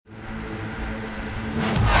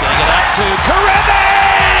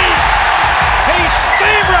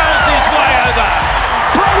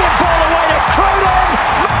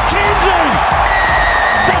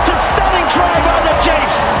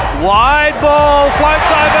ball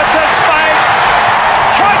floats over to Spain.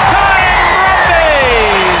 Try time,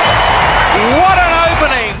 Brumbies! What an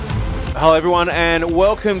opening! Hello everyone and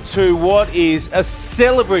welcome to what is a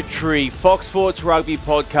celebratory Fox Sports Rugby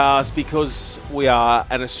podcast, because we are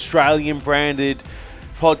an Australian branded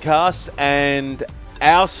podcast and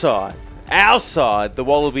our side, the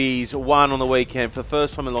Wallabies won on the weekend for the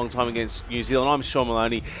first time in a long time against New Zealand. I'm Sean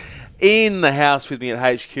Maloney. In the house with me at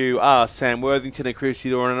HQ are Sam Worthington and Christy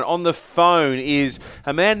Doran, and on the phone is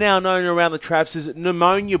a man now known around the traps as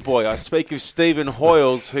Pneumonia Boy. I speak of Stephen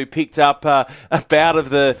Hoiles, who picked up a bout of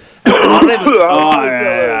the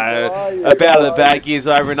bad gears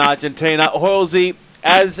over in Argentina. Hoilesy,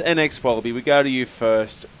 as an ex-Wallaby, we go to you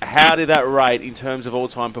first. How did that rate in terms of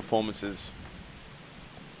all-time performances?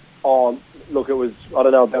 Look, it was, I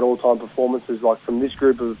don't know about all-time performances, like from this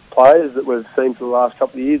group of players that we've seen for the last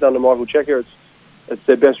couple of years under Michael Checker. It's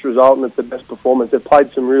their best result and it's their best performance. They've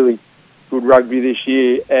played some really good rugby this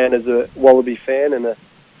year, and as a Wallaby fan and a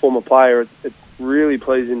former player, it's really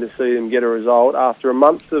pleasing to see them get a result. After a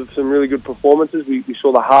month of some really good performances, we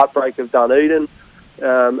saw the heartbreak of Dunedin,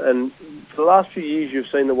 and for the last few years you've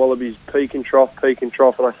seen the Wallabies peak and trough,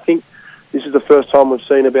 and I think this is the first time we've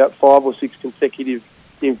seen about 5 or 6 consecutive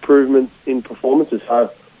improvements in performances.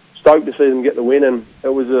 So stoked to see them get the win, and it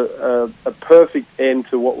was a perfect end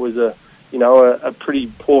to what was a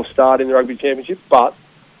pretty poor start in the rugby championship, but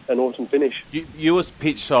an awesome finish. You as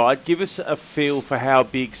pitch side, give us a feel for how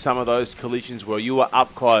big some of those collisions were. You were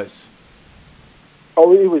up close.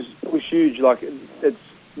 Oh, it was huge. Like, it's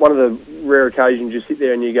one of the rare occasions you sit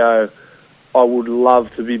there and you go, I would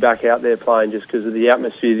love to be back out there playing, just because of the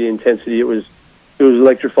atmosphere, the intensity. It was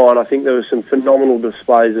electrifying. I think there were some phenomenal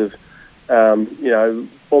displays of,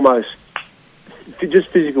 almost just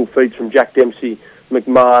physical feats from Jack Dempsey,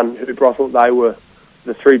 McMahon, who I thought they were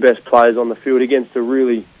the 3 best players on the field against a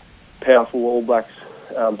really powerful All Blacks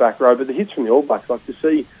back row. But the hits from the All Blacks, like to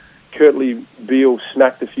see Kurtley Beale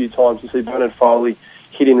snacked a few times, to see Bernard Foley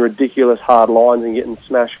hitting ridiculous hard lines and getting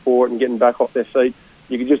smashed for it and getting back off their feet.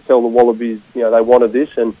 You could just tell the Wallabies, they wanted this.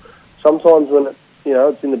 And sometimes when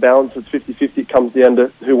it's in the balance, it's 50-50. It comes down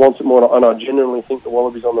to who wants it more, and I genuinely think the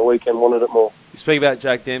Wallabies on the weekend wanted it more. You speak about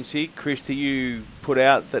Jack Dempsey. Christy, you put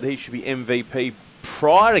out that he should be MVP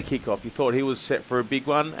prior to kickoff. You thought he was set for a big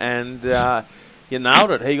one, and you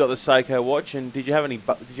nailed it. He got the Seiko watch. And did you have any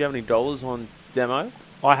dollars on Demo?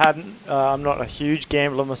 I hadn't. I'm not a huge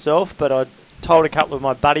gambler myself, but I told a couple of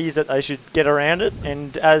my buddies that they should get around it.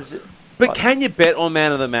 And But can you bet on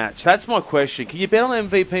man of the match? That's my question. Can you bet on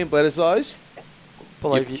MVP and Bledis-woes?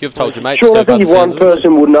 You've told your mates. Sure, I think one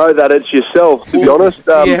person would know that it's yourself, to be honest.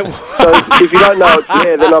 So if you don't know it's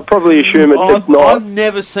there, then I'd probably assume it's not. I've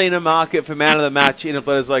never seen a market for man of the match in a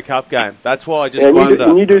Bledisloe Cup game. That's why I just wonder.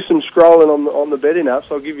 And you do some scrolling on the betting apps,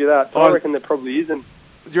 I'll give you that. I reckon there probably isn't.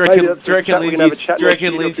 Do you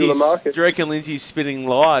reckon Lindsay's spinning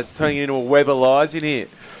lies, turning it into a web of lies in here?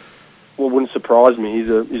 Well, it wouldn't surprise me.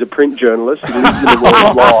 He's a print journalist. He lives in the world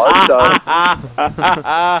of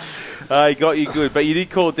lies. He got you good, but you did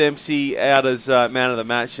call Dempsey out as man of the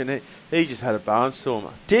match, and he just had a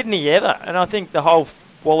barnstormer. Didn't he ever? And I think the whole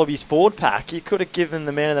Wallabies forward pack, you could have given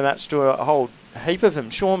the man of the match to a whole heap of them.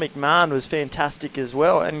 Sean McMahon was fantastic as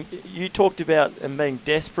well, and you talked about them being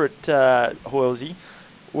desperate, Hoilesy.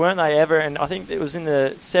 Weren't they ever? And I think it was in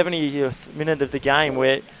the 70th minute of the game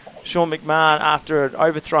where Sean McMahon, after an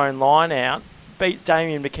overthrown line out, beats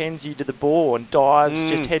Damien McKenzie to the ball and dives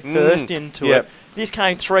just head first into it. This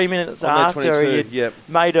came 3 minutes after he had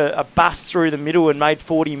made a bust through the middle and made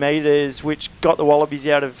 40 metres, which got the Wallabies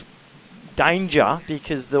out of danger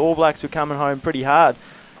because the All Blacks were coming home pretty hard.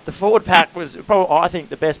 The forward pack was probably, I think,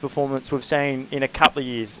 the best performance we've seen in a couple of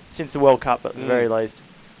years, since the World Cup at the very least.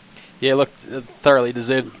 Yeah, looked thoroughly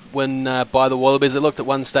deserved win by the Wallabies. It looked at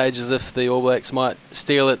one stage as if the All Blacks might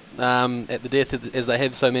steal it at the death, as they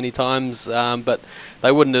have so many times, but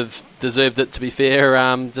they wouldn't have deserved it, to be fair.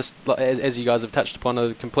 Just as you guys have touched upon,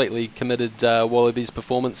 a completely committed Wallabies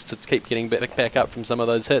performance to keep getting back up from some of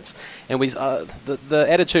those hits. And the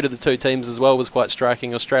attitude of the two teams as well was quite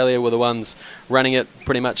striking. Australia were the ones running it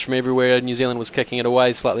pretty much from everywhere. New Zealand was kicking it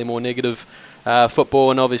away, slightly more negative football,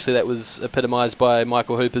 and obviously that was epitomised by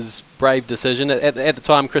Michael Hooper's brave decision. At the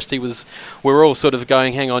time, Christy we were all sort of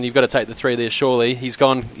going, hang on, you've got to take the 3 there, surely. He's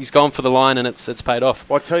gone for the line, and it's paid off.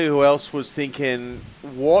 Well, I'll tell you who else was thinking,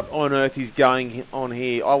 what on earth is going on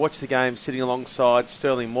here? I watched the game sitting alongside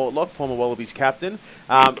Sterling Mortlock, former Wallabies captain.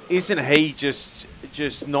 Isn't he just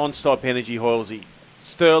non-stop energy, Hoilesy?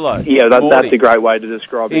 Sterlo. Yeah, that's a great way to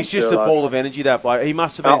describe him. He's just a ball of energy, that bloke. He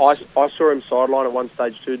must have been... I saw him sideline at one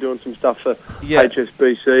stage too, doing some stuff for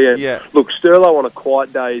HSBC. And look, Sterlo on a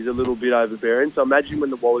quiet day is a little bit overbearing. So imagine when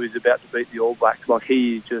the Wallabies are about to beat the All Blacks. Like,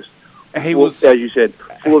 he just... He was, as you said,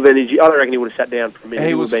 full of energy. I don't reckon he would have sat down for a minute.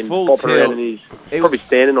 He was would have been full bopping tilt. Around and he's probably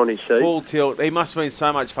standing on his seat. Full tilt. He must have been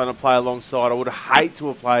so much fun to play alongside. I would have hated to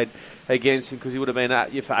have played against him because he would have been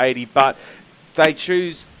at you for 80. But they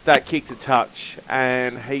choose that kick to touch,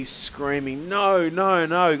 and he's screaming, no, you've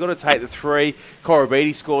got to take the 3.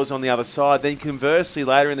 Korobidi scores on the other side. Then conversely,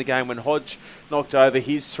 later in the game, when Hodge knocked over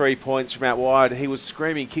his 3 points from out wide, he was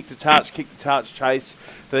screaming, kick to touch, chase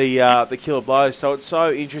the killer blow. So it's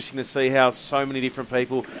so interesting to see how so many different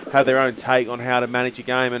people have their own take on how to manage a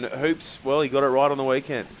game. And Hoops, well, he got it right on the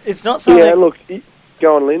weekend. It's not something... Yeah, look...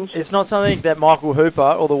 Go on, Linz. It's not something that Michael Hooper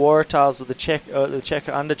or the Waratahs or the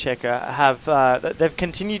checker under checker have. They've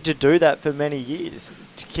continued to do that for many years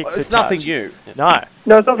to kick the touch. It's nothing new. No,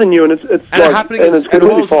 it's nothing new, and it's and like, it happened and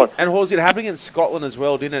it happened in Scotland as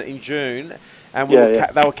well, didn't it? In June, and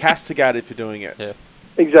they were castigated for doing it. Yeah,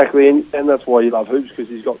 exactly, and that's why you love Hoops, because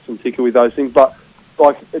he's got some ticker with those things. But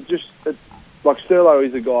like like Sterlo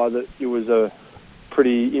is a guy that he was a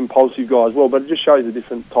pretty impulsive guy as well, but it just shows a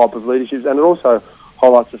different type of leadership, and it also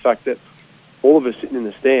highlights the fact that all of us sitting in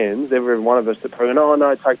the stands, every one of us that probably,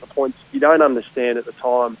 no, take the points. You don't understand at the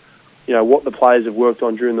time, what the players have worked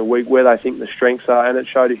on during the week, where they think the strengths are, and it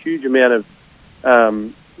showed a huge amount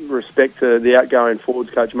of respect to the outgoing forwards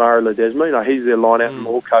coach, Murray Ledesma. He's their line-out and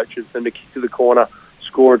ball coach, and to kick to the corner,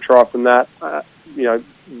 score a try from that,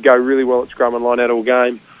 go really well at scrum and line-out all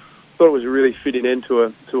game. Thought it was a really fitting end to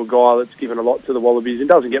a guy that's given a lot to the Wallabies and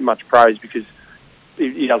doesn't get much praise because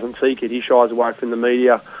he doesn't seek it. He shies away from the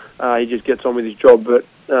media. He just gets on with his job. But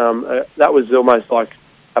that was almost like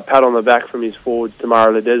a pat on the back from his forwards to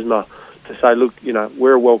Murray Ledesma to say, look,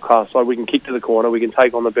 we're a world-class side. We can kick to the corner. We can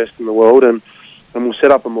take on the best in the world, and we'll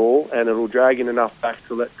set up them all, and it'll drag in enough back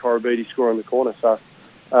to let Korobidi score in the corner. So,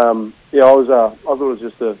 I thought it was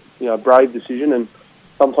just a brave decision, and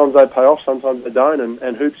sometimes they pay off, sometimes they don't.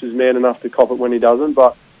 And Hoops is man enough to cop it when he doesn't.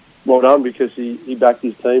 But well done, because he backed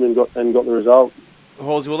his team and got the result.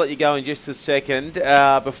 Hoiles, we'll let you go in just a second.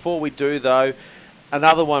 Before we do, though,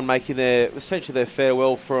 another one making essentially their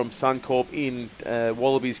farewell from Suncorp in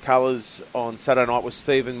Wallabies colours on Saturday night was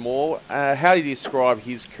Stephen Moore. How do you describe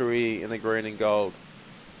his career in the green and gold?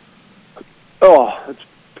 Oh, it's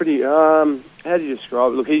pretty... how do you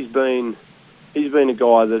describe it? Look, he's been a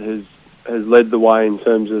guy that has led the way in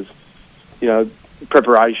terms of,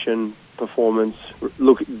 preparation, performance,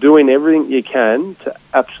 doing everything you can to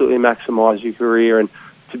absolutely maximise your career, and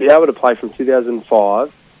to be able to play from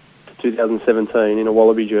 2005 to 2017 in a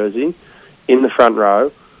Wallaby jersey in the front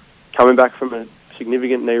row, coming back from a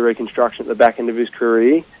significant knee reconstruction at the back end of his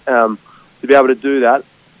career, to be able to do that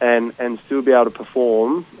and still be able to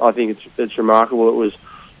perform, I think it's remarkable. It was,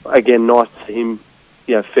 again, nice to see him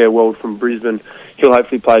farewell from Brisbane. He'll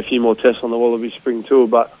hopefully play a few more tests on the Wallaby Spring Tour,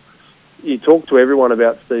 but you talk to everyone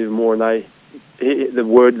about Stephen Moore, and the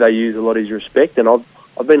word they use a lot is respect. And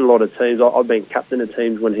I've been in a lot of teams. I've been captain of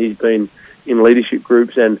teams when he's been in leadership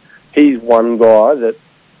groups, and he's one guy that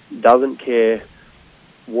doesn't care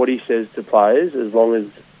what he says to players as long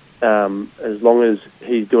as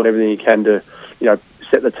he's doing everything he can to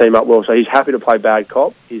set the team up well. So he's happy to play bad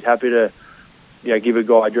cop. He's happy to give a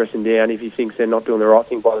guy a dressing down if he thinks they're not doing the right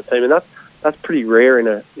thing by the team, and that's pretty rare in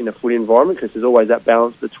a footy environment, because there's always that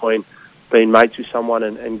balance between being mates with someone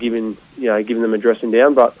and giving them a dressing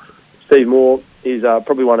down. But Steve Moore is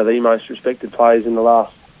probably one of the most respected players in the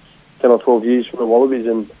last 10 or 12 years from the Wallabies,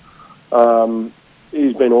 and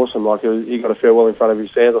he's been awesome. Like, he got a farewell in front of his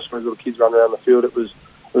fans. I saw his little kids run around the field. It was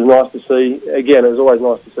nice to see. Again, it was always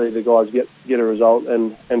nice to see the guys get a result,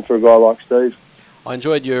 and for a guy like Steve. I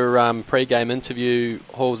enjoyed your pre-game interview,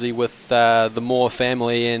 Halsey, with the Moore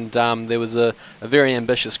family, and there was a very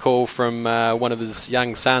ambitious call from one of his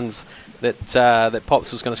young sons that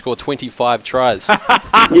Pops was going to score 25 tries.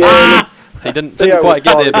 Yeah. So he didn't quite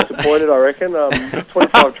get there. But disappointed, I reckon.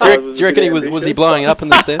 25 tries. Do you reckon was he blowing up in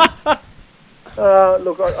the stands?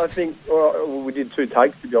 Look, I think we did 2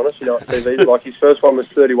 takes, to be honest. On TV, like his first one was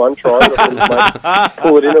 31 tries. I thought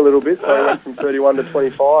pull it in a little bit, so he went from 31 to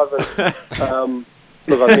 25. And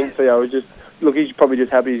look, I think Theo was he's probably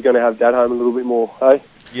just happy he's going to have Dad home a little bit more. Hey.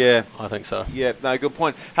 Yeah, I think so. Yeah, no, good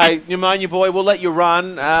point. Hey, pneumonia boy, we'll let you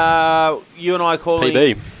run. You and I calling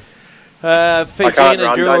PB. Fiji and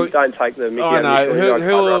Enduro. Don't take the Mickey. I know.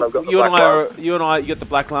 You and I, you got the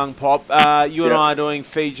black lung pop. You and I are doing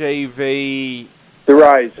Fiji v The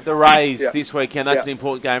Rays. The Rays Yeah. this weekend. That's Yeah. an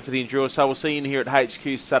important game for the Endurers. So we'll see you in here at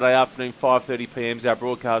HQ Saturday afternoon, 5:30 p.m. is our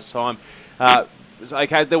broadcast time.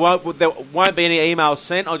 Okay, there won't be any emails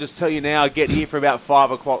sent. I'll just tell you now. Get here for about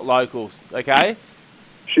 5 o'clock locals. Okay.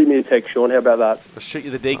 Shoot me a text, Sean. How about that? I'll shoot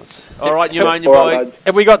you the digs. All right, you own your All boy. right, lads.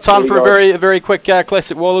 Have we got time Here for we a go. very quick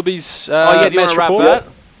classic Wallabies Do you want match to wrap report? that?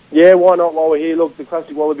 Yeah, why not while we're here? Look, the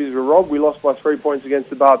classic Wallabies were robbed. We lost by 3 points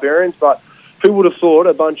against the Barbarians, but who would have thought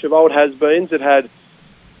a bunch of old has-beens that had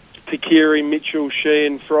Pikiri, Mitchell,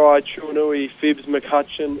 Sheehan, Fry, Chuanui, Phibbs,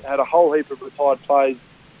 McCutcheon, had a whole heap of retired players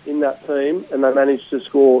in that team, and they managed to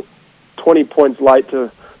score 20 points late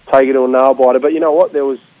to take it to a nail-biter. But you know what? There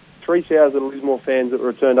was 3,000 Lismore fans that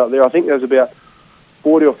were turned up there. I think there was about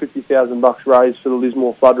 40 or 50,000 bucks raised for the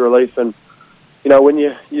Lismore flood relief. And you know, when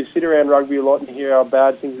you sit around rugby a lot and you hear how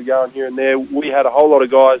bad things are going here and there, we had a whole lot of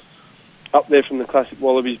guys up there from the classic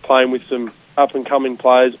Wallabies playing with some up-and-coming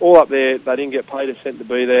players, all up there. They didn't get paid a cent to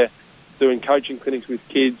be there, doing coaching clinics with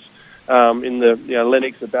kids in the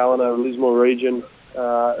Lennox, the Ballina, Lismore region.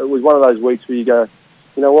 It was one of those weeks where you go,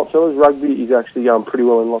 you know what, fellas, rugby is actually going pretty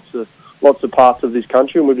well in lots of parts of this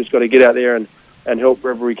country, and we've just got to get out there and help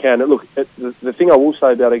wherever we can. And look, the thing I will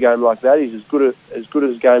say about a game like that is as good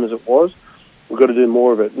a game as it was, we've got to do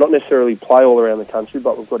more of it. Not necessarily play all around the country,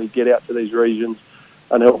 but we've got to get out to these regions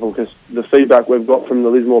and help them, because the feedback we've got from the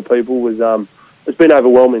Lismore people was it's been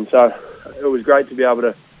overwhelming. So it was great to be able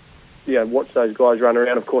to watch those guys run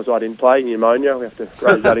around. Of course, I didn't play, pneumonia. We have to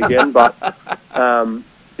raise that again. But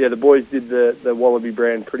the boys did the Wallaby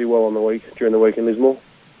brand pretty well during the week in Lismore.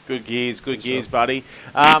 Good gears, buddy.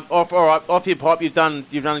 Off your pipe. You've done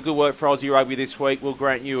good work for Aussie Rugby this week. We'll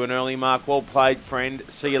grant you an early mark. Well played, friend.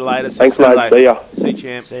 See you later. Thanks, mate. See ya. See you,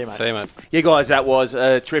 champ. See you, mate. Yeah, guys, that was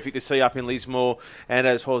terrific to see up in Lismore. And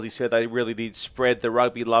as Hoiles said, they really did spread the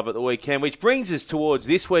rugby love at the weekend, which brings us towards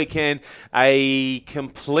this weekend, a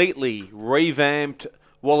completely revamped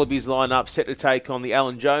Wallabies lineup set to take on the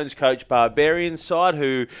Alan Jones coach Barbarians side,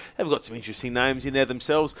 who have got some interesting names in there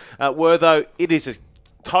themselves. Though it is a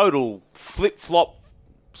total flip-flop,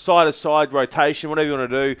 side-to-side rotation, whatever you want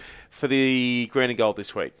to do for the green and gold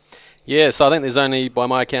this week. Yeah, so I think there's only, by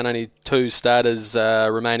my account, only 2 starters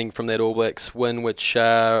remaining from that All Blacks win, which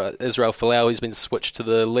Israel Folau, he's been switched to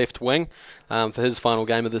the left wing for his final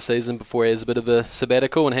game of the season before he has a bit of a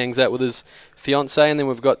sabbatical and hangs out with his fiancée. And then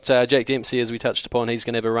we've got Jack Dempsey, as we touched upon. He's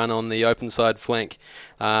going to have a run on the open side flank,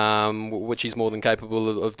 which he's more than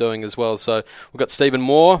capable of doing as well. So we've got Stephen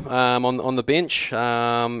Moore on the bench,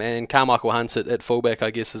 and Carmichael Hunt at fullback, I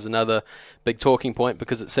guess, is another big talking point,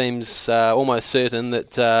 because it seems almost certain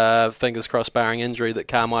that, fingers crossed barring injury, that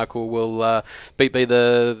Carmichael will be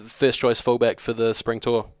the first choice fullback for the spring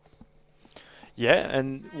tour. Yeah,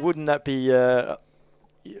 and wouldn't that be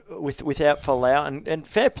without Folau? And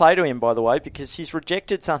fair play to him, by the way, because he's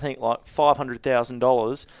rejected something like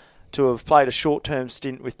 $500,000 to have played a short-term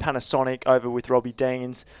stint with Panasonic over with Robbie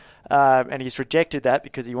Deans. And he's rejected that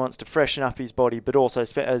because he wants to freshen up his body, but also,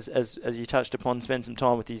 as you touched upon, spend some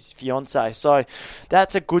time with his fiancée. So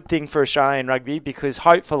that's a good thing for Australian rugby, because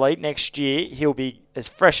hopefully next year he'll be as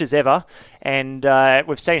fresh as ever. And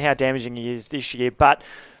we've seen how damaging he is this year. But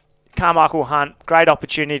Carmichael Hunt, great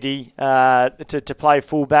opportunity to play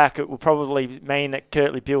fullback. It will probably mean that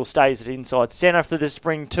Kurtley Beale stays at inside centre for the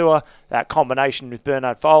spring tour. That combination with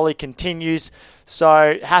Bernard Foley continues.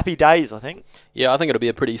 So happy days, I think. Yeah, I think it'll be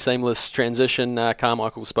a pretty seamless transition.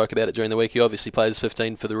 Carmichael spoke about it during the week. He obviously plays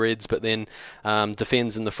 15 for the Reds, but then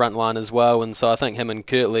defends in the front line as well. And so I think him and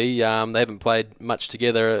Kurtley, they haven't played much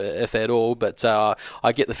together, if at all. But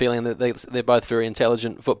I get the feeling that they're both very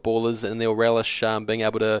intelligent footballers, and they'll relish being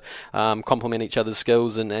able to complement each other's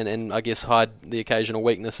skills and I guess hide the occasional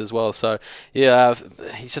weakness as well. So yeah,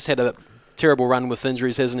 he's just had a terrible run with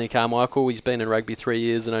injuries, hasn't he, Carmichael? He's been in rugby 3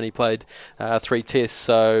 years and only played 3 tests,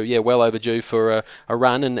 so yeah, well overdue for a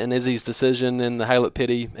run, and Izzy's decision and the Haylett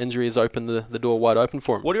Petty injury has opened the door wide open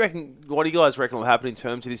for him. What do you guys reckon will happen in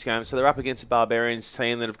terms of this game? So they're up against a Barbarians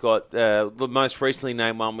team that have got the most recently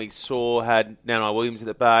named one we saw had Nanai Williams at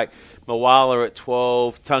the back, Mawala at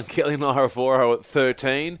 12, Tungeli Nairavoro at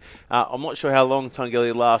 13. I'm not sure how long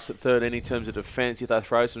Tungeli lasts at 13 in terms of defence if they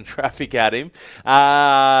throw some traffic at him.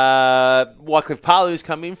 Wycliffe Palu's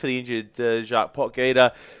come in for the injured Jacques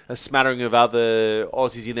Potgieter, a smattering of other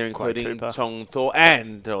Aussies in there, including Tong Thor,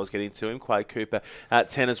 and I was getting to him, Quade Cooper at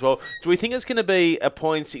 10 as well. Do we think it's going to be a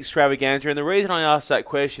points extravaganza? And the reason I ask that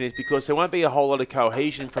question is because there won't be a whole lot of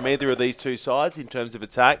cohesion from either of these two sides in terms of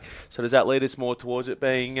attack. So does that lead us more towards it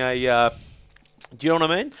being a Do you know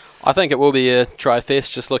what I mean? I think it will be a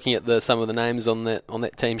try-fest, just looking at some of the names on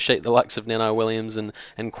that team sheet, the likes of Nano Williams and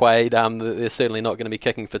Quaid. They're certainly not going to be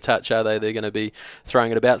kicking for touch, are they? They're going to be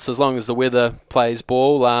throwing it about. So as long as the weather plays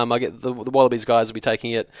ball, I get the Wallabies guys will be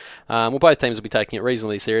taking it. Both teams will be taking it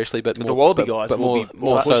reasonably seriously, but the Wallaby guys will be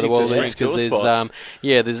more so the Wallabies, because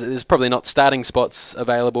there's probably not starting spots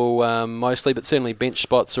available mostly, but certainly bench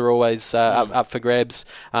spots are always up for grabs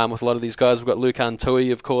with a lot of these guys. We've got Luke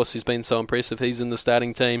Antui, of course, who's been so impressive. He's in the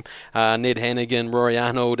starting team. Ned Hannigan, Rory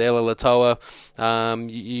Arnold, Ella Latoa,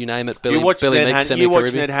 you name it. Billy Meeks, you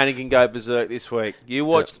watch Ned Hannigan go berserk this week. You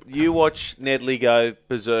watch Nedley go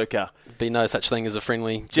berserker. Be no such thing as a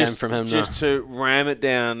friendly jam from him. Just to ram it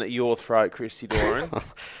down your throat, Christy Doran.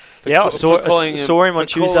 I saw him on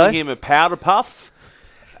Tuesday. Calling him a powder puff.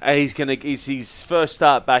 He's his first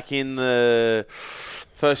start back in the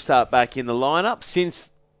lineup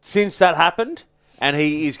since that happened. And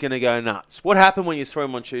he is going to go nuts. What happened when you saw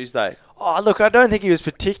him on Tuesday? Oh, look, I don't think he was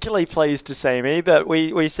particularly pleased to see me, but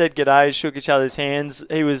we said g'day, shook each other's hands.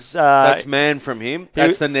 He was... That's man from him.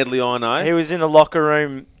 That's the Nedley I know. He was in the locker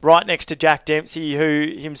room right next to Jack Dempsey,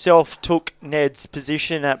 who himself took Ned's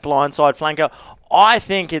position at blindside flanker. I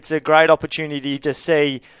think it's a great opportunity to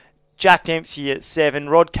see Jack Dempsey at 7.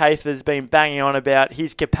 Rod Caither's been banging on about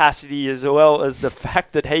his capacity as well as the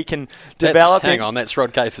fact that he can develop. Hang on, that's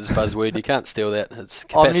Rod Caither's buzzword. You can't steal that. It's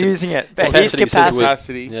capacity. I'm using it. But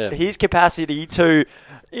his capacity to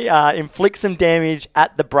inflict some damage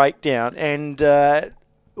at the breakdown, and a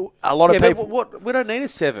lot of people. But we don't need a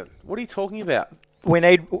 7. What are you talking about? We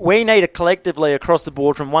need a collectively across the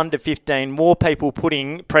board from 1 to 15 more people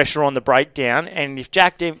putting pressure on the breakdown. And if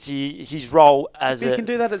Jack Dempsey, his role as he can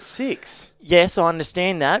do that at 6. Yes, I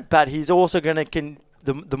understand that, but he's also going to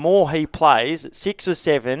the more he plays, 6 or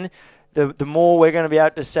 7, the more we're going to be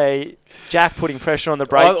able to see Jack putting pressure on the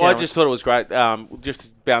breakdown. I just thought it was great. Just to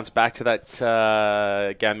bounce back to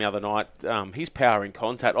that game the other night, his power in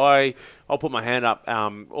contact. I'll put my hand up.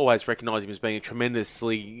 Always recognise him as being a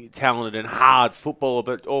tremendously talented and hard footballer,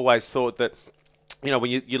 but always thought that, you know,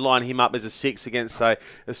 when you line him up as a 6 against, say,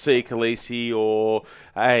 a C. Khaleesi or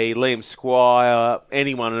a Liam Squire,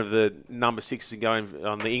 any one of the number 6s going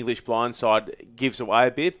on the English blind side gives away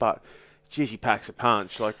a bit, but geez, he packs a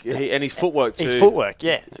punch. And his footwork too. His footwork,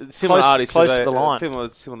 yeah. Close to the line. Similar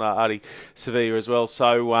to Artie Sevilla as well.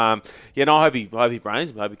 So, I hope he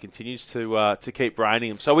brains him. I hope he continues to keep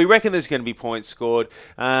braining him. So we reckon there's going to be points scored.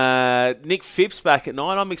 Nick Phipps back at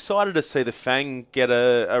 9. I'm excited to see the Fang get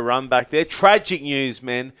a run back there. Tragic news,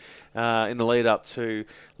 men, in the lead up to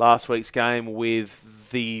last week's game with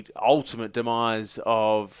the ultimate demise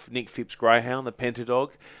of Nick Phipps' greyhound, the Pentadog.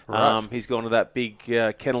 Right. He's gone to that big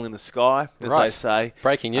kennel in the sky, as they say.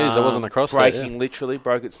 Breaking news. I wasn't across breaking, literally,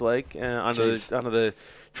 broke its leg under the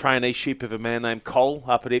traineeship of a man named Cole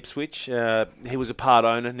up at Ipswich. He was a part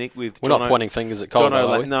owner, Nick, with We're not pointing fingers at Cole,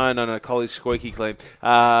 No, Cole is squeaky clean.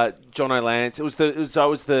 John O'Lance. It was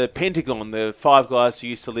the Pentagon, the 5 guys who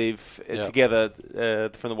used to live together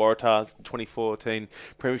from the Waratahs, the 2014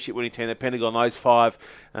 Premiership winning team. The Pentagon, those 5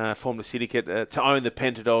 formed a syndicate to own the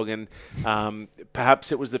Pentadog, and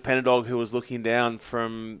perhaps it was the Pentadog who was looking down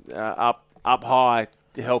from up high,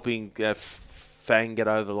 helping Fang get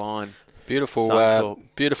over the line. Beautiful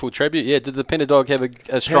tribute. Yeah, did the Pentadog have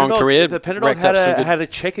a strong career? The Pentadog had a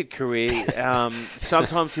checkered career.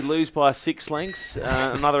 Sometimes he'd lose by 6 lengths.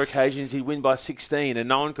 On other occasions, he'd win by 16, and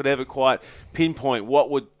no one could ever quite pinpoint what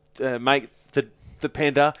would make the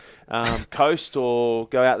Penta coast or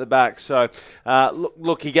go out the back. So,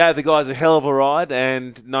 look, he gave the guys a hell of a ride,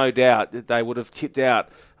 and no doubt that they would have tipped out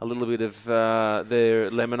a little bit of their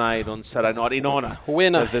lemonade on Saturday night in honour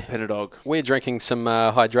of the Pentadog. We're drinking some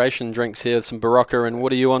hydration drinks here, some Barocca, and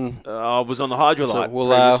what are you on? I was on the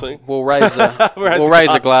Hydrolite. So we'll raise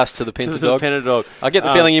a glass to the Pentadog. I get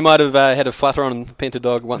the feeling you might have had a flutter on the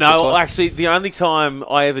Pentadog once or twice. No, actually, the only time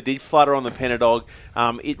I ever did flutter on the Pentadog,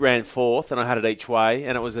 it ran 4th, and I had it each way,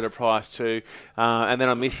 and it was at a price too. And then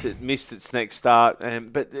I missed its next start.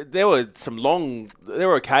 But there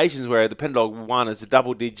were occasions where the Pentadog won as a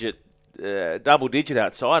double digit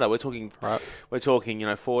outsider. We're talking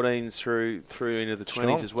 14s through into the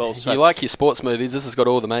 20s as well. So you like your sports movies. This has got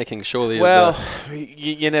all the makings, surely. Well,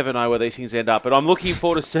 you never know where these things end up. But I'm looking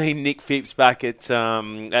forward to seeing Nick Phipps back at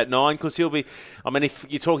 9, because he'll be. I mean, if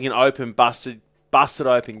you're talking an open busted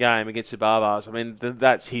open game against the Barbars, I mean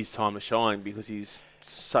that's his time to shine, because he's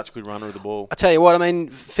such a good runner of the ball. I tell you what, I mean,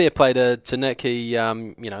 fair play to Nick. He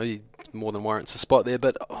more than warrants a spot there.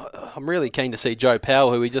 But I'm really keen to see Joe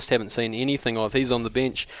Powell, who we just haven't seen anything of. He's on the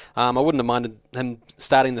bench. I wouldn't have minded him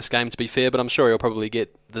starting this game, to be fair, but I'm sure he'll probably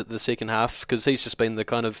get the second half, because he's just been the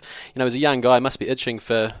kind of, he's a young guy, must be itching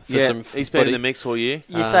for some he's been in the mix all year.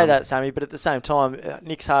 You say that, Sammy, but at the same time,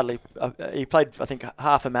 Nick's hardly, he played, I think,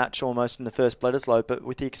 half a match almost in the first Bledisloe, but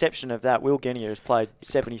with the exception of that, Will Genia has played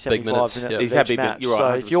 70, 75 minutes of each match. You're right, so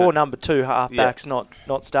 100%. if your number 2 halfback's not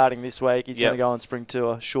starting this week, he's going to go on spring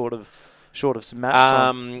tour short of some match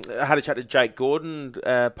time. I had a chat to Jake Gordon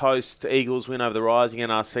post Eagles win over the Rising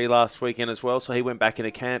NRC last weekend as well. So he went back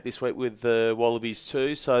into camp this week with the Wallabies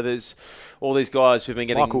too. So there's all these guys who've been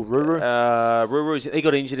getting... Michael Ruru. Ruru, he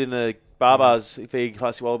got injured in the Barbars VG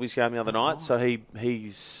Classic Wallabies game the other night. So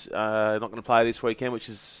he's not going to play this weekend, which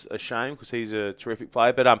is a shame because he's a terrific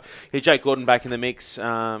player. But Jake Gordon back in the mix.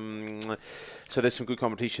 So there's some good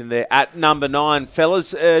competition there. At number 9,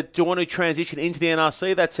 fellas, do you want to transition into the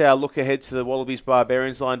NRC? That's our look ahead to the Wallabies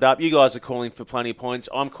Barbarians lined up. You guys are calling for plenty of points.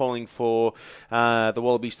 I'm calling for the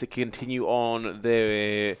Wallabies to continue on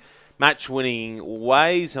their match-winning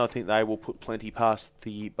ways. I think they will put plenty past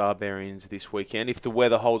the Barbarians this weekend, if the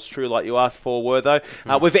weather holds true like you asked for, Wortho.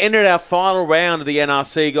 We've entered our final round of the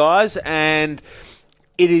NRC, guys, and...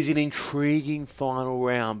 it is an intriguing final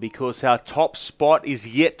round because our top spot is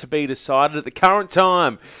yet to be decided at the current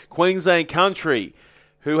time. Queensland Country,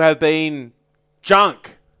 who have been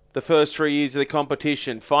junk the first 3 years of the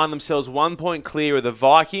competition, find themselves 1 point clear of the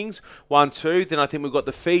Vikings, 1-2. Then I think we've got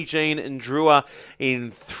the Fijian and Drua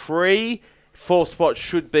in 3. 4th spot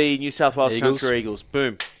should be New South Wales Country Eagles.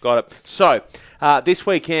 Boom, got it. So this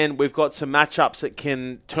weekend we've got some matchups that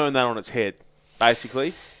can turn that on its head,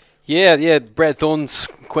 basically. Yeah. Brad Thorne's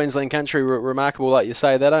Queensland Country, remarkable, like you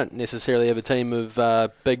say. They don't necessarily have a team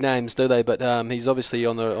of big names, do they? But he's obviously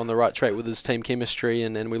on the right track with his team chemistry,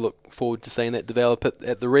 and we look forward to seeing that develop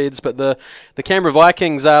at the Reds. But the Canberra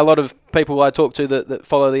Vikings, a lot of people I talk to that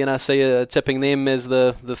follow the NRC are tipping them as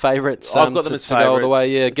the favourites I've got them as to go all the way.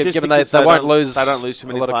 Yeah, given they won't lose. They don't lose too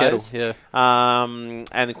many a lot players. of cattle. Yeah.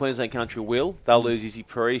 And the Queensland Country will. They'll lose Izzy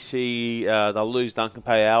Parisi. They'll lose Duncan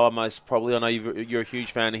Payawa most probably. I know you're a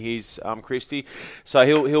huge fan of his, Christy. So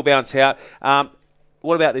he'll bounce out.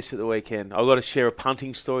 What about this at the weekend? I've got to share a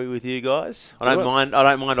punting story with you guys. I don't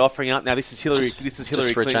mind offering up. Now this is Hillary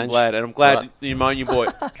Clinton Glad, and I'm glad you moan your boy.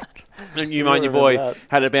 Your boy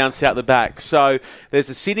had to bounce out the back. So there's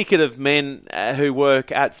a syndicate of men who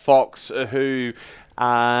work at Fox who,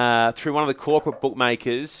 through one of the corporate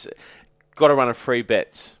bookmakers, got to run a free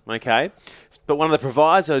bets. Okay, but one of the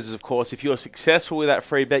provisos is, of course, if you're successful with that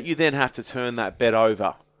free bet, you then have to turn that bet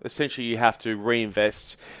over. Essentially, you have to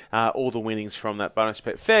reinvest all the winnings from that bonus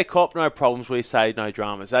bet. Fair cop, no problems. We say no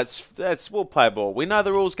dramas. That's we'll play ball. We know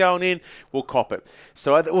the rules going in. We'll cop it.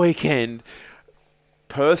 So at the weekend,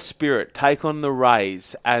 Perth Spirit take on the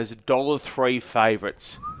Rays as $1.03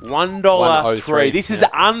 favourites. $1.03. This is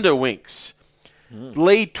under Winks.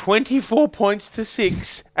 Lead 24 points to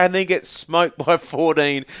 6 and then get smoked by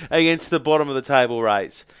 14 against the bottom of the table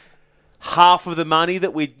Rays. Half of the money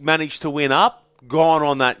that we managed to win up, gone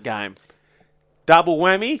on that game. Double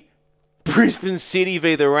whammy. Brisbane City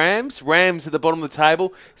v the Rams. Rams at the bottom of the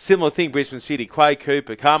table. Similar thing, Brisbane City. Quade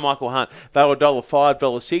Cooper, Carmichael Hunt. They were $1.05,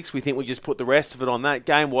 $1.06. We think we just put the rest of it on that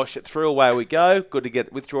game, wash it through, away we go. Good to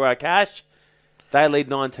withdraw our cash. They lead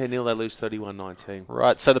 19-0. They lose 31-19.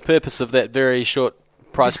 Right, so the purpose of that very short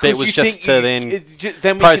price bet was just to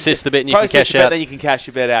then process the bet and you can cash out. Then you can cash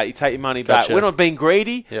your bet out. You take your money back. We're not being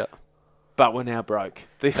greedy. Yeah. But we're now broke.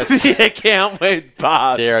 The account went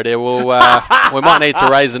bad. Dear. Well, we might need to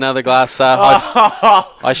raise another glass.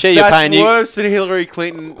 I share your pain. That's worse than Hillary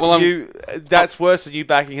Clinton. That's worse than you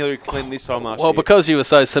backing Hillary Clinton this time last year. Well, because you were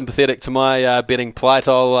so sympathetic to my betting plight,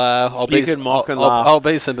 I'll be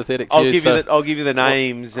sympathetic to you. I'll give you the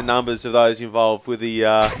names and numbers of those involved with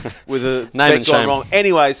the name and shame. Wrong.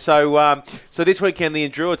 Anyway, so this weekend the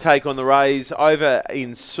Endrua take on the Rays over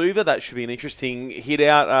in Suva. That should be an interesting hit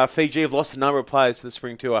out. Fiji have lost a number of players to the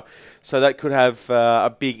spring tour, so that could have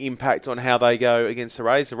a big impact on how they go against the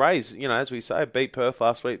Rays. The Rays, as we say, beat Perth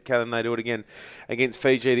last week. Can they do it again against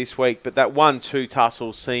Fiji this week? But that 1-2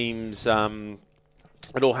 tussle seems it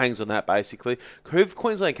all hangs on that basically. Who've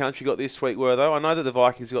Queensland Country got this week? I know that the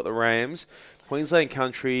Vikings got the Rams. Queensland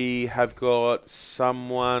Country have got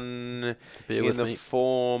someone in the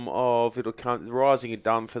form of Rising are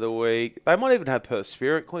done for the week. They might even have Perth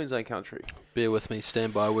Spirit. Queensland Country. bear with me,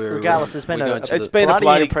 stand by. Regardless, it's been a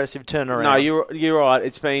bloody impressive turnaround. No, you're right.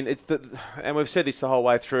 And we've said this the whole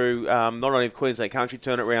way through. Not only Queensland Country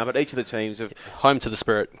turn it around, but each of the teams have home to the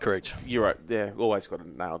Spirit. Correct. You're right. Yeah, always got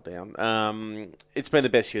it nailed down. It's been the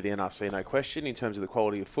best year of the NRC, no question, in terms of the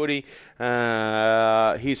quality of footy.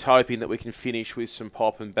 He's hoping that we can finish with some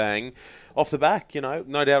pop and bang off the back.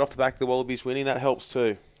 No doubt off the back, the Wallabies winning, that helps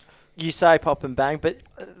too. You say pop and bang, but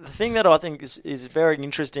the thing that I think is very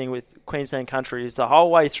interesting with Queensland Country is the whole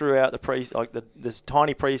way throughout this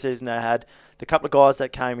tiny pre-season they had, the couple of guys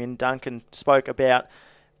that came in, Duncan spoke about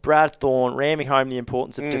Brad Thorne ramming home the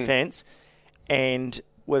importance of defence, and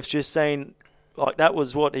we've just seen that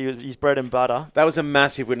was what his bread and butter. That was a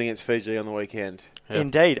massive win against Fiji on the weekend. Yep.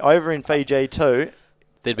 Indeed, over in Fiji too.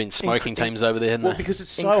 There'd been smoking teams over there, hadn't they? Because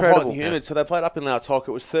it's so hot and humid. So they played up in Lautoka.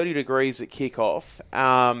 It was 30 degrees at kick-off.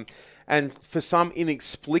 And for some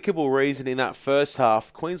inexplicable reason in that first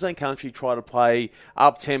half, Queensland Country tried to play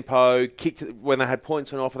up-tempo, when they had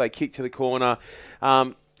points on offer, they kicked to the corner.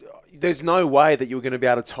 There's no way that you were going to be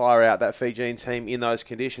able to tire out that Fijian team in those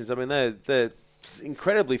conditions. I mean, they're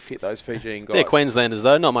incredibly fit, those Fijian guys. They're Queenslanders,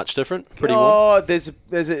 though, not much different. Pretty warm.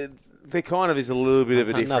 There kind of is a little bit of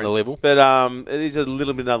a difference. Another level. But it is a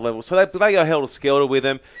little bit another level. So they go helter-skelter with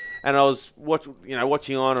them. And I was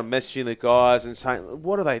watching on and messaging the guys and saying,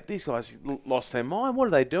 what are they? These guys lost their mind. What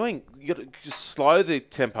are they doing? You got to just slow the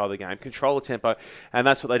tempo of the game, control the tempo. And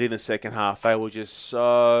that's what they did in the second half. They were just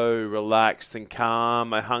so relaxed and calm.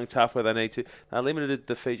 They hung tough where they need to. They limited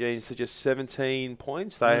the Fijians to just 17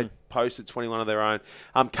 points. They had posted 21 of their own.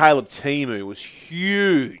 Caleb Timu was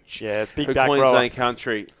huge big for back Queensland rower.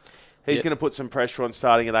 Country. He's going to put some pressure on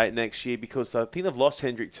starting at 8 next year because I think they've lost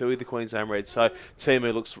Hendrick too with the Queensland Reds. So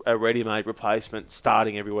Timu looks a ready-made replacement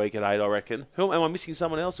starting every week at 8, I reckon. Who am I missing?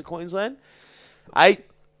 Someone else at Queensland? 8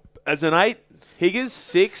 as an 8. Higgins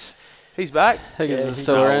 6. He's back. Higgins is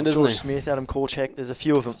still around, isn't George he? Smith, Adam Korchak. There's a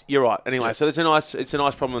few of them. You're right. Anyway, so it's a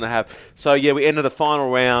nice problem to have. So we ended the final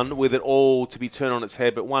round with it all to be turned on its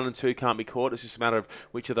head, but 1 and 2 can't be caught. It's just a matter of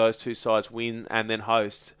which of those two sides win and then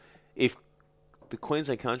host. If the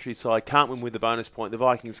Queensland Country side can't win with the bonus point, the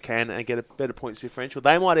Vikings can and get a better points differential.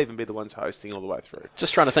 They might even be the ones hosting all the way through.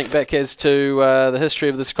 Just trying to think back as to the history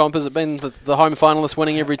of this comp. Has it been the home finalists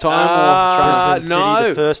winning every time? Brisbane City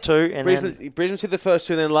the first two. And Brisbane City the first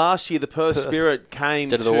two, and then last year the Perth Spirit came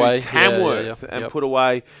to Tamworth and put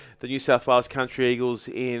away the New South Wales Country Eagles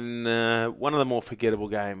in one of the more forgettable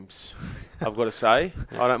games, I've got to say.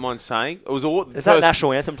 I don't mind saying. It was all. Is that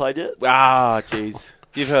national anthem played yet? Jeez.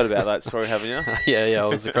 You've heard about that story, haven't you? Yeah, I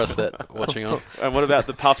was across that watching on. And what about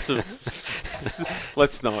the puffs of...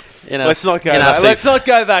 Let's not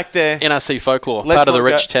go back there. NRC folklore, part of the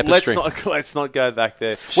rich tapestry. Let's not go back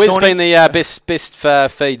there. Where's been the best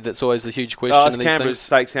feed? That's always the huge question. It's Canberra's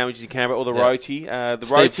steak sandwiches in Canberra, or the roti.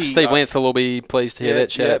 Steve Lenthal will be pleased to hear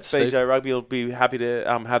that. Shout out to Steve. BJ Rugby will be happy to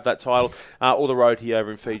have that title. Or the roti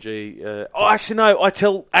over in Fiji. We've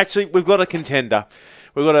got a contender.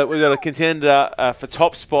 We've got a contender for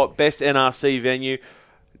top spot, best NRC venue.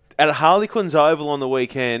 At Harlequins Oval on the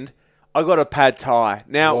weekend, I got a pad thai.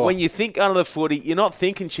 Now, when you think under the footy, you're not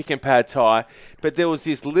thinking chicken pad thai, but there was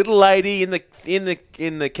this little lady in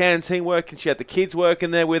the canteen working. She had the kids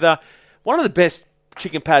working there with her. One of the best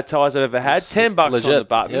chicken pad thais I've ever had. $10 on the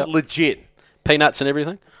button. Yep. Legit. Peanuts and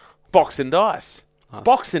everything? Box and dice. Nice.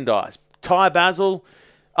 Box and dice. Thai basil.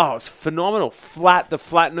 Oh, it's phenomenal. The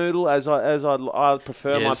flat noodle, as I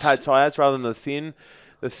prefer my pad thai as, rather than the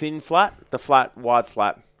thin flat, the flat, wide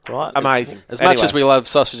flat. Right, amazing. As much as we love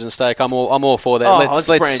sausage and steak, I'm all for that.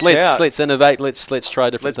 Let's innovate. Let's try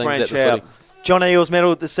different things at the footy. John Eales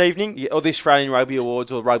medal this evening, or the Australian Rugby Awards,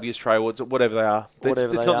 or Rugby Australia Awards, or whatever they are. It's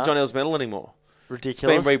not the John Eales medal anymore.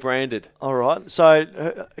 Ridiculous. It's been rebranded. All right, so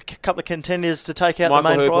a couple of contenders to take out the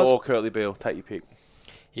main Michael prize. Hooper or Curtly Beale. Take your pick.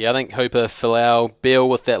 Yeah, I think Hooper, Folau, Beale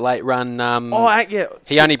with that late run.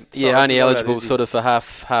 He only eligible sort of for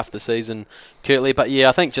half the season, Curtly. But yeah,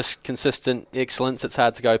 I think just consistent excellence. It's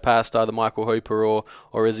hard to go past either Michael Hooper or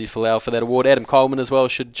Izzy Folau for that award. Adam Coleman as well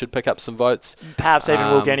should pick up some votes. Perhaps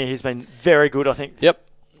even Will Genia, who's been very good, I think. Yep.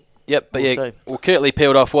 But Curtly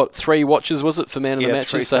peeled off 3 watches was it for man of the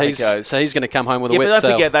matches? So he's going to come home with a wet sail. But don't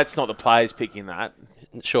sail. forget that's not the players picking that.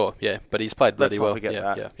 Sure, yeah, but he's played bloody well. Let's not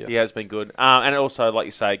forget that. He has been good. And also, like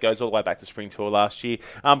you say, it goes all the way back to Spring Tour last year.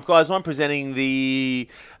 Guys, I'm presenting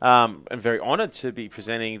I'm very honoured to be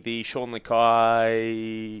presenting the Sean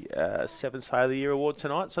Mackay 7th Player of the Year Award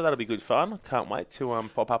tonight, so that'll be good fun. Can't wait to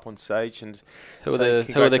pop up on stage and Who are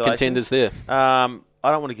the contenders there? I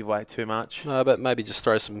don't want to give away too much. No, but maybe just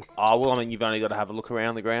throw some... Oh, well, I mean, you've only got to have a look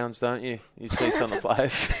around the grounds, don't you? You see some of the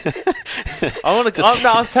players.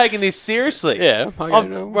 I'm taking this seriously. Yeah.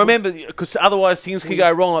 Remember, because otherwise things could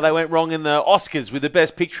go wrong, like they went wrong in the Oscars with the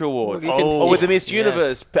Best Picture Award, or with the Miss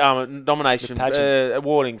Universe nomination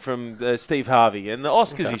awarding from Steve Harvey, and the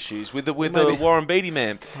Oscars issues with the Warren Beatty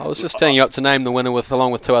man. I was just telling you up to name the winner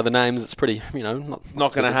along with two other names. It's pretty,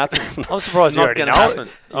 not going to happen. I'm surprised you already know it.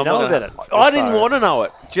 You know about it. I didn't want to know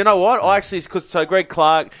it. Do you know what? I actually, so Greg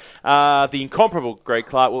Clark, the incomparable Greg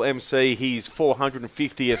Clark, will MC his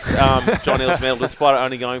 450th John Eales medal, despite it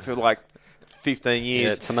only going for like 15 years.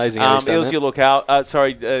 Yeah, it's amazing how he's done Eales, you look out.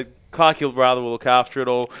 Clark will look after it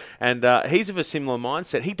all, and he's of a similar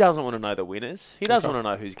mindset. He doesn't want to know the winners. He doesn't want to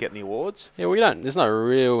know who's getting the awards. Yeah, there's no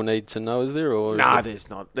real need to know, is there? Or there's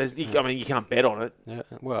not. I mean, you can't bet on it. Yeah,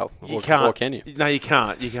 well, you can't. Or can you? No, you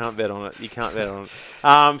can't. You can't bet on it. You can't bet on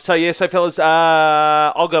it. So fellas,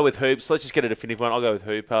 I'll go with Hoops. Let's just get a definitive one. I'll go with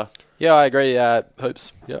Hooper. Yeah, I agree.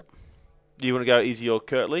 Hoops. Yep. Do you want to go Izzy or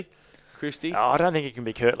Kirtley, Christy? I don't think it can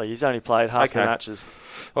be Kirtley. He's only played half the matches.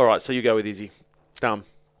 All right, so you go with Izzy. Done.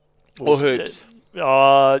 Or Hoops?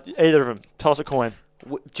 Either of them. Toss a coin.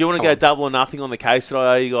 Do you want to go double or nothing on the case that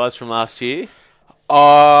I owe you guys from last year?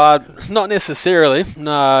 Not necessarily.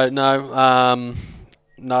 No.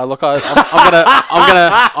 No, look, I'm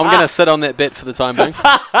gonna sit on that bet for the time being.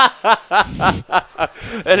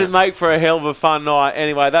 It'd make for a hell of a fun night.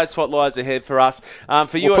 Anyway, that's what lies ahead for us.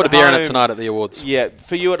 For you, we'll put a beer in it tonight at the awards. Yeah,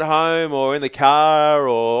 for you at home or in the car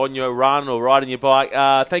or on your run or riding your bike.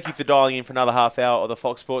 Thank you for dialing in for another half hour of the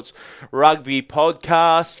Fox Sports Rugby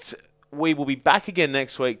Podcast. We will be back again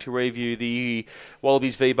next week to review the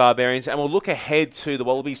Wallabies v Barbarians, and we'll look ahead to the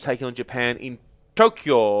Wallabies taking on Japan in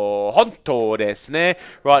Tokyo. Honto desu ne.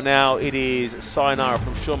 Right now, it is sayonara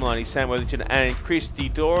from Sean Maloney, Sam Worthington and Christy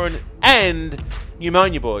Doran, and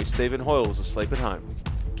pneumonia boy Stephen Hoiles asleep at home.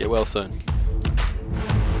 Get well soon.